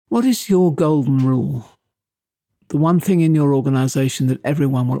What is your golden rule? The one thing in your organization that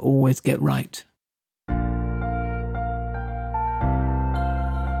everyone will always get right.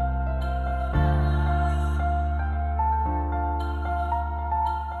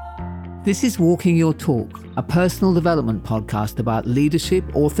 This is Walking Your Talk, a personal development podcast about leadership,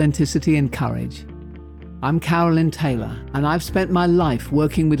 authenticity, and courage. I'm Carolyn Taylor, and I've spent my life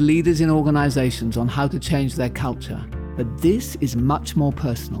working with leaders in organizations on how to change their culture. But this is much more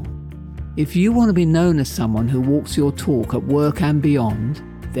personal. If you want to be known as someone who walks your talk at work and beyond,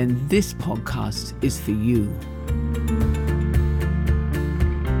 then this podcast is for you.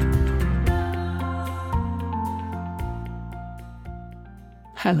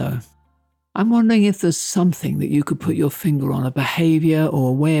 Hello. I'm wondering if there's something that you could put your finger on, a behavior or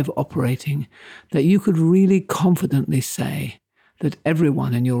a way of operating that you could really confidently say that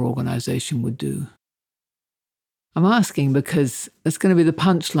everyone in your organization would do. I'm asking because it's going to be the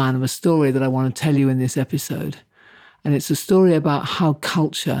punchline of a story that I want to tell you in this episode. And it's a story about how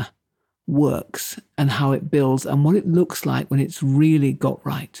culture works and how it builds and what it looks like when it's really got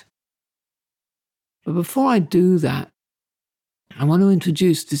right. But before I do that, I want to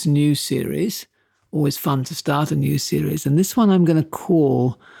introduce this new series. Always fun to start a new series. And this one I'm going to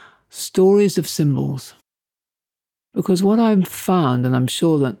call Stories of Symbols. Because what I've found, and I'm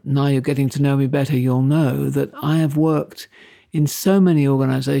sure that now you're getting to know me better, you'll know that I have worked in so many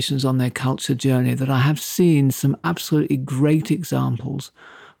organizations on their culture journey that I have seen some absolutely great examples,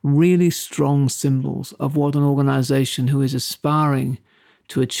 really strong symbols of what an organization who is aspiring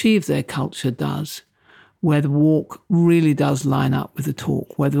to achieve their culture does, where the walk really does line up with the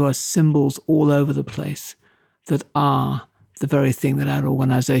talk, where there are symbols all over the place that are the very thing that our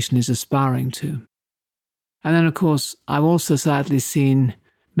organization is aspiring to. And then, of course, I've also sadly seen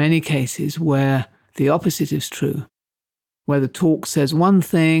many cases where the opposite is true, where the talk says one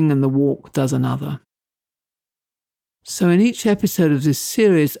thing and the walk does another. So in each episode of this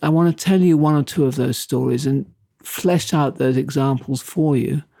series, I want to tell you one or two of those stories and flesh out those examples for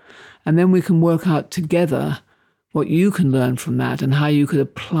you. And then we can work out together what you can learn from that and how you could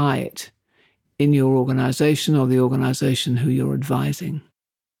apply it in your organization or the organization who you're advising.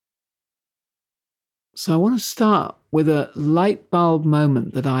 So I want to start with a light bulb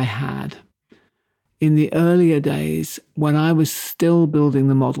moment that I had in the earlier days when I was still building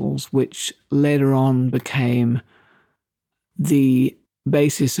the models, which later on became the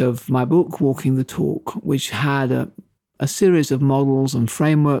basis of my book, Walking the Talk, which had a series of models and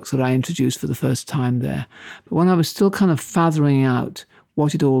frameworks that I introduced for the first time there. But when I was still kind of fathoming out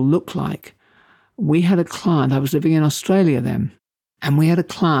what it all looked like, we had a client, I was living in Australia then, and we had a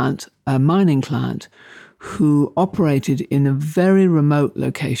client, a mining client, who operated in a very remote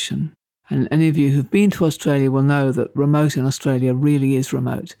location. And any of you who've been to Australia will know that remote in Australia really is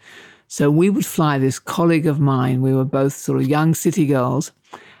remote. So we would fly this colleague of mine, we were both sort of young city girls,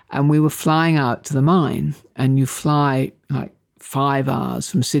 and we were flying out to the mine. And you fly like 5 hours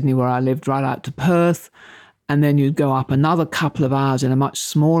from Sydney, where I lived, right out to Perth. And then you'd go up another couple of hours in a much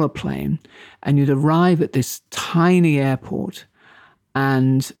smaller plane. And you'd arrive at this tiny airport.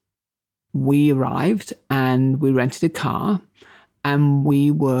 And we arrived and we rented a car and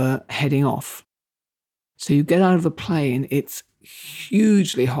we were heading off. So you get out of the plane, it's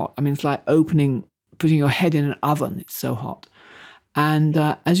hugely hot. I mean, it's like putting your head in an oven. It's so hot. And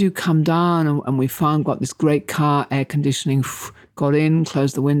as you come down and we got this great car, air conditioning, got in,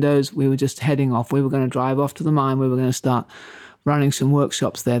 closed the windows, we were just heading off. We were going to drive off to the mine. We were going to start running some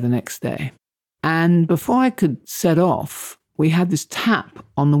workshops there the next day. And before I could set off, we had this tap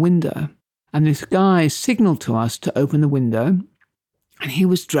on the window. And this guy signaled to us to open the window. And he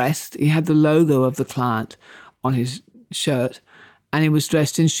was dressed. He had the logo of the client on his shirt. And he was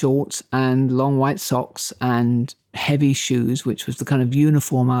dressed in shorts and long white socks and heavy shoes, which was the kind of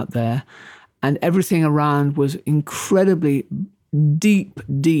uniform out there. And everything around was incredibly deep,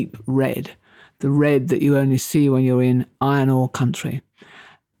 deep red. The red that you only see when you're in iron ore country.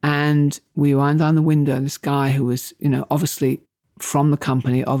 And we wound down the window. This guy who was, obviously from the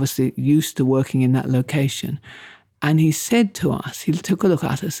company, obviously used to working in that location. And he said to us, he took a look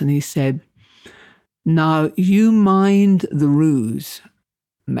at us and he said, "Now you mind the ruse,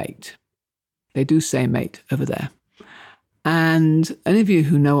 mate." They do say mate over there. And any of you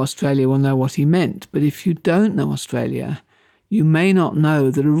who know Australia will know what he meant. But if you don't know Australia, you may not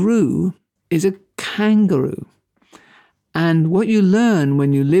know that a roo is a kangaroo. And what you learn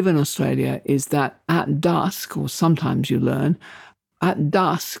when you live in Australia is that at dusk, or sometimes you learn, at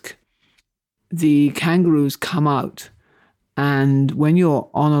dusk, the kangaroos come out. And when you're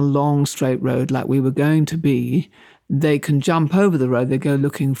on a long straight road like we were going to be, they can jump over the road, they go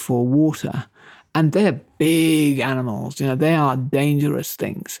looking for water. And they're big animals, they are dangerous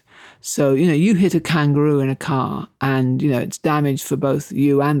things. So, you hit a kangaroo in a car and, it's damage for both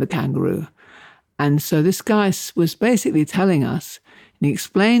you and the kangaroo. And so this guy was basically telling us, and he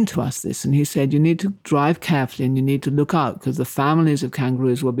explained to us this, and he said, you need to drive carefully and you need to look out because the families of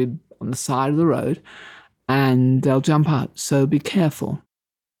kangaroos will be on the side of the road and they'll jump out. So be careful.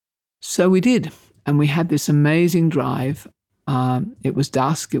 So we did. And we had this amazing drive. It was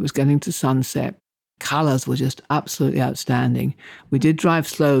dusk. It was getting to sunset. Colors were just absolutely outstanding. We did drive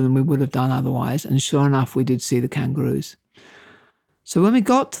slower than we would have done otherwise. And sure enough, we did see the kangaroos. So when we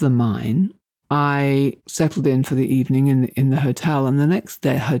got to the mine, I settled in for the evening in the hotel. And the next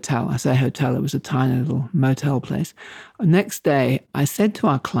day, I say hotel, it was a tiny little motel place. The next day, I said to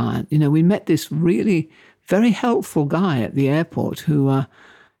our client, we met this really very helpful guy at the airport who,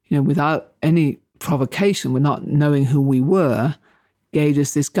 without any provocation, with not knowing who we were, gave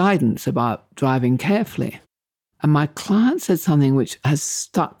us this guidance about driving carefully. And my client said something which has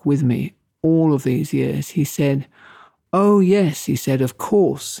stuck with me all of these years. He said, oh yes, he said, of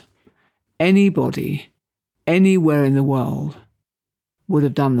course, anybody, anywhere in the world would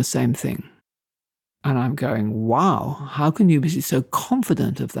have done the same thing. And I'm going, wow, how can you be so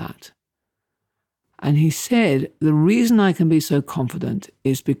confident of that? And he said, the reason I can be so confident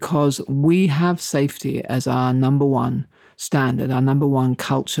is because we have safety as our number one standard, our number one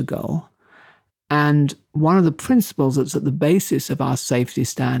culture goal. And one of the principles that's at the basis of our safety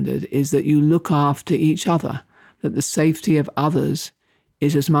standard is that you look after each other, that the safety of others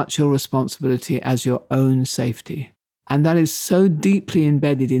is as much your responsibility as your own safety. And that is so deeply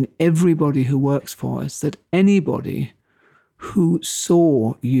embedded in everybody who works for us that anybody who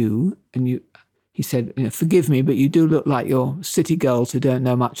saw you, and he said, forgive me, but you do look like your city girls who don't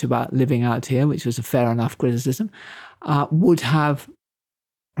know much about living out here, which was a fair enough criticism, would have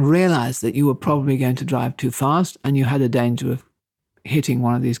realized that you were probably going to drive too fast and you had a danger of hitting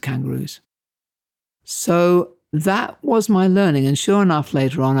one of these kangaroos. So that was my learning. And sure enough,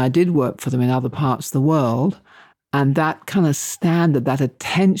 later on, I did work for them in other parts of the world. And that kind of standard, that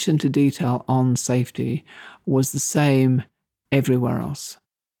attention to detail on safety was the same everywhere else.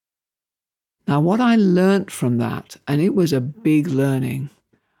 Now, what I learned from that, and it was a big learning,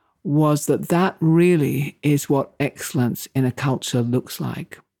 was that really is what excellence in a culture looks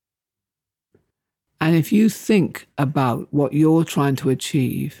like. And if you think about what you're trying to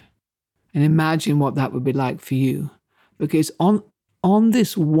achieve and imagine what that would be like for you, because on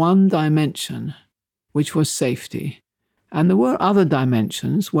this one dimension, which was safety, and there were other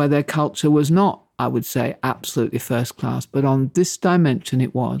dimensions where their culture was not, I would say, absolutely first class, but on this dimension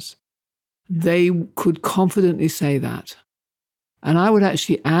it was. They could confidently say that. And I would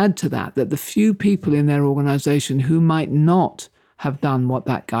actually add to that the few people in their organization who might not have done what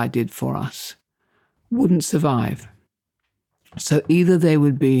that guy did for us wouldn't survive. So either they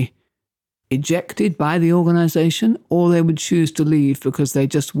would be ejected by the organization or they would choose to leave because they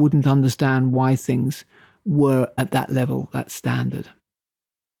just wouldn't understand why things were at that level, that standard.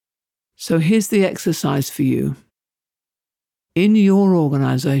 So here's the exercise for you. In your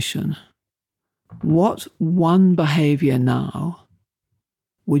organization, what one behavior now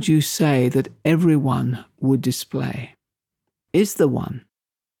would you say that everyone would display? Is there one?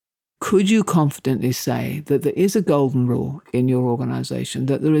 Could you confidently say that there is a golden rule in your organization,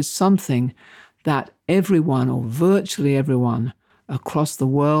 that there is something that everyone or virtually everyone across the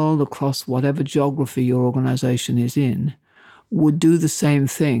world, across whatever geography your organization is in, would do the same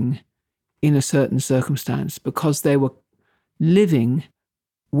thing in a certain circumstance because they were living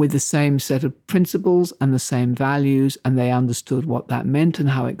with the same set of principles and the same values, and they understood what that meant and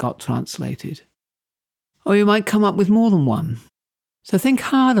how it got translated? Or you might come up with more than one. So think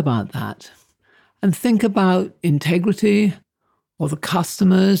hard about that and think about integrity or the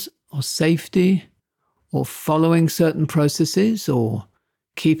customers or safety or following certain processes or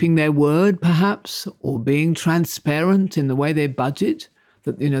keeping their word perhaps or being transparent in the way they budget,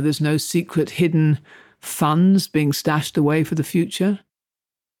 that there's no secret hidden funds being stashed away for the future.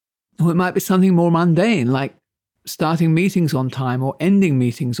 Or it might be something more mundane like starting meetings on time or ending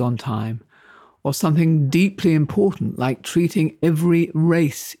meetings on time, or something deeply important like treating every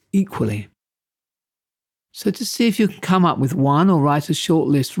race equally. So to see if you can come up with one or write a short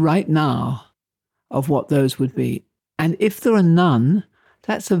list right now of what those would be. And if there are none,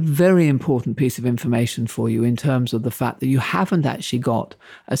 that's a very important piece of information for you in terms of the fact that you haven't actually got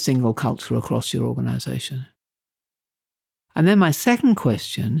a single culture across your organization. And then my second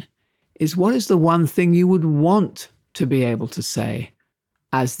question is, what is the one thing you would want to be able to say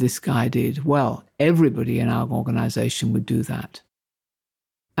as this guy did. Well, everybody in our organization would do that.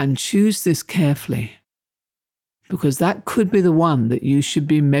 And choose this carefully, because that could be the one that you should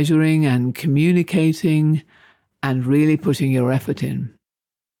be measuring and communicating and really putting your effort in.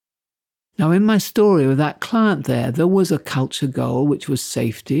 Now, in my story with that client there was a culture goal, which was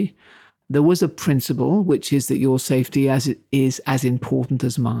safety. There was a principle, which is that your safety is as important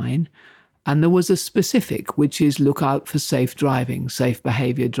as mine. And there was a specific, which is look out for safe driving, safe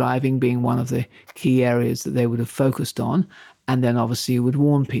behavior driving being one of the key areas that they would have focused on. And then obviously you would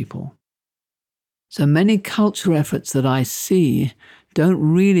warn people. So many culture efforts that I see don't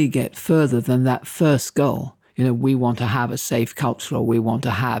really get further than that first goal. We want to have a safe culture, or we want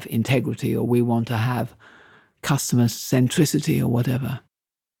to have integrity, or we want to have customer centricity, or whatever.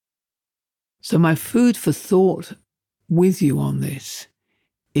 So my food for thought with you on this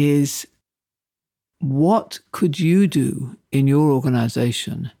is, what could you do in your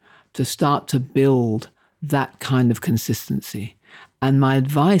organization to start to build that kind of consistency? And my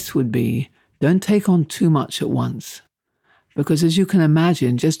advice would be, don't take on too much at once. Because as you can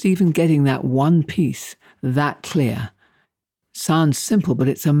imagine, just even getting that one piece that clear sounds simple, but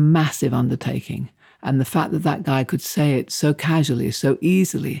it's a massive undertaking. And the fact that that guy could say it so casually, so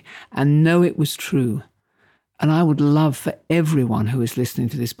easily, and know it was true. And I would love for everyone who is listening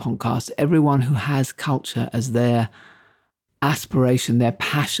to this podcast, everyone who has culture as their aspiration, their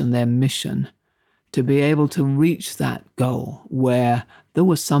passion, their mission, to be able to reach that goal where there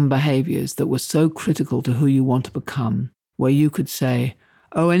were some behaviors that were so critical to who you want to become, where you could say,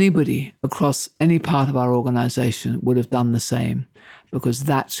 oh, anybody across any part of our organization would have done the same, because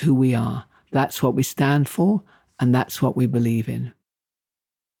that's who we are. That's what we stand for, and that's what we believe in.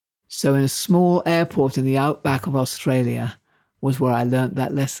 So in a small airport in the outback of Australia was where I learnt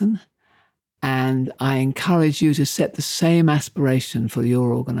that lesson. And I encourage you to set the same aspiration for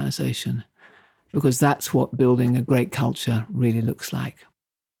your organization, because that's what building a great culture really looks like.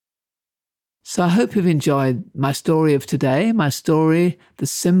 So I hope you've enjoyed my story of today, my story, the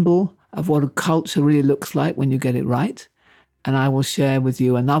symbol of what a culture really looks like when you get it right. And I will share with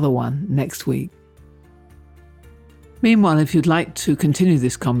you another one next week. Meanwhile, if you'd like to continue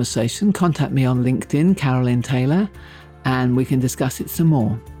this conversation, contact me on LinkedIn, Carolyn Taylor, and we can discuss it some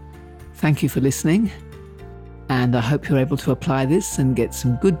more. Thank you for listening, and I hope you're able to apply this and get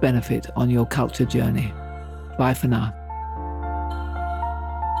some good benefit on your culture journey. Bye for now.